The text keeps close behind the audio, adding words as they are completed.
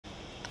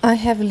I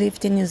have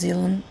lived in New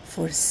Zealand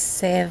for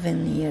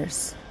 7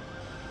 years.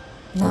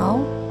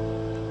 Now,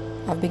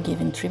 I've been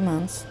given 3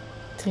 months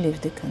to leave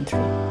the country.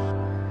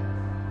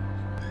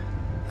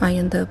 I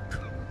end up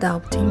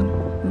doubting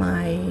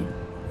my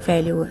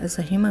value as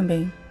a human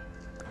being.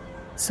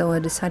 So I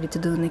decided to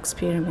do an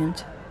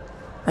experiment.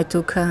 I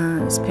took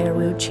a spare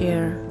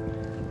wheelchair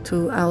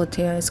to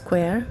Aotea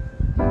Square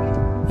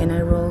and I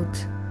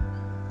wrote,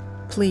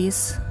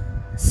 "Please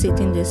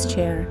sit in this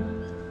chair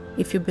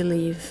if you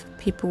believe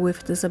people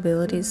with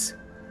disabilities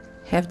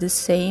have the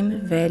same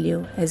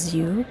value as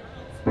you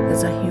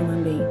as a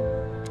human being."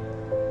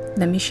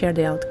 Let me share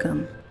the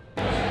outcome.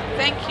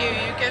 Thank you.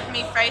 You give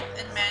me faith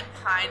in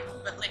mankind,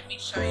 but let me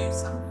show you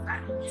some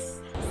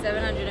facts.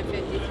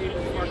 753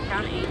 before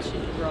count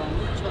ancient Rome,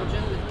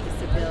 children with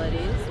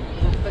disabilities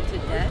were put to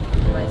death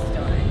by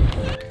stoning.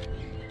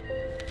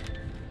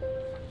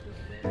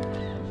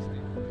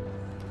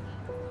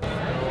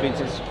 Since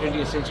the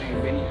 20th century,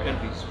 in many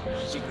countries,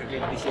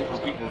 segregated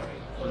disabled people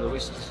from the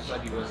Western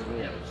society was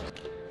ignored.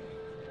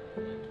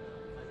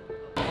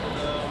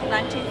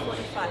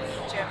 1945,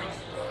 Germany.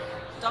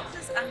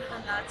 Doctors under the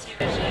Nazi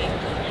regime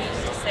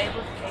used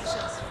disabled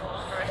patients for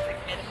horrific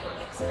medical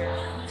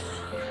experiments.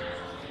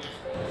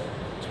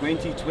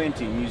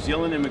 2020, New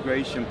Zealand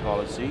immigration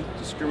policy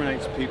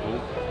discriminates people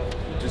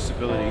with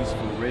disabilities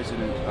from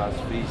resident pass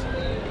visa.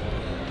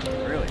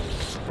 Really?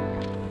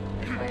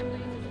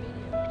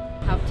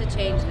 Help to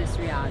change this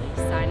reality.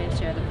 Sign and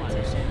share the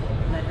petition.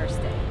 Let her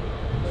stay.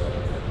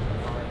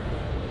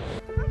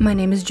 My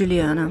name is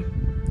Juliana.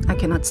 I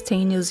cannot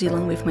stay in New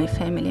Zealand with my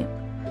family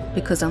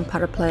because I'm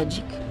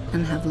paraplegic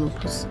and have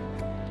lupus.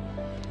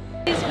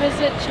 Please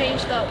visit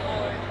change.org.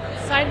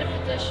 Sign the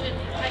petition.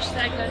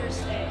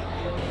 #LetHerStay.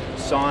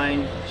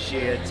 Sign,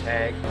 share,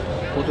 tag.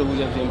 Porto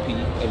Williams MP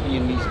and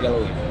Ian Lee's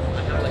gallery.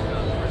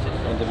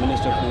 And the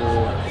Minister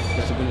for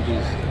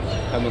Disabilities,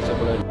 Carmen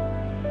Sapoloni.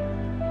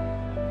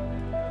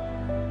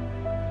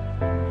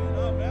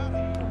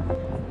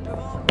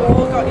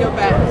 We've got your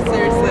back,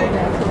 seriously.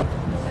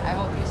 I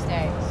hope you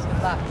stay.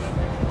 Good luck.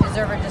 You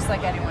deserve it just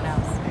like anyone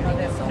else. No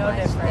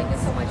different. Thank you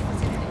so much for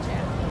sitting in the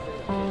chair.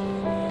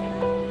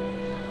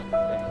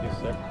 Thank you,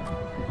 sir.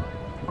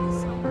 Thank you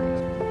so much.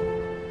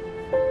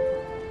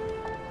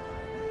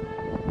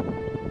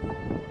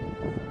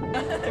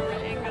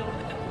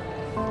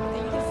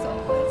 Thank you so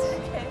much.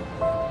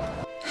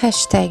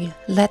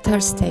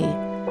 #LetHerStay.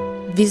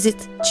 Visit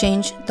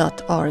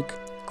change.org.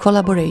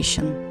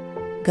 Collaboration.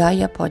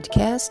 Gaia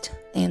Podcast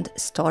and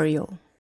Storyo.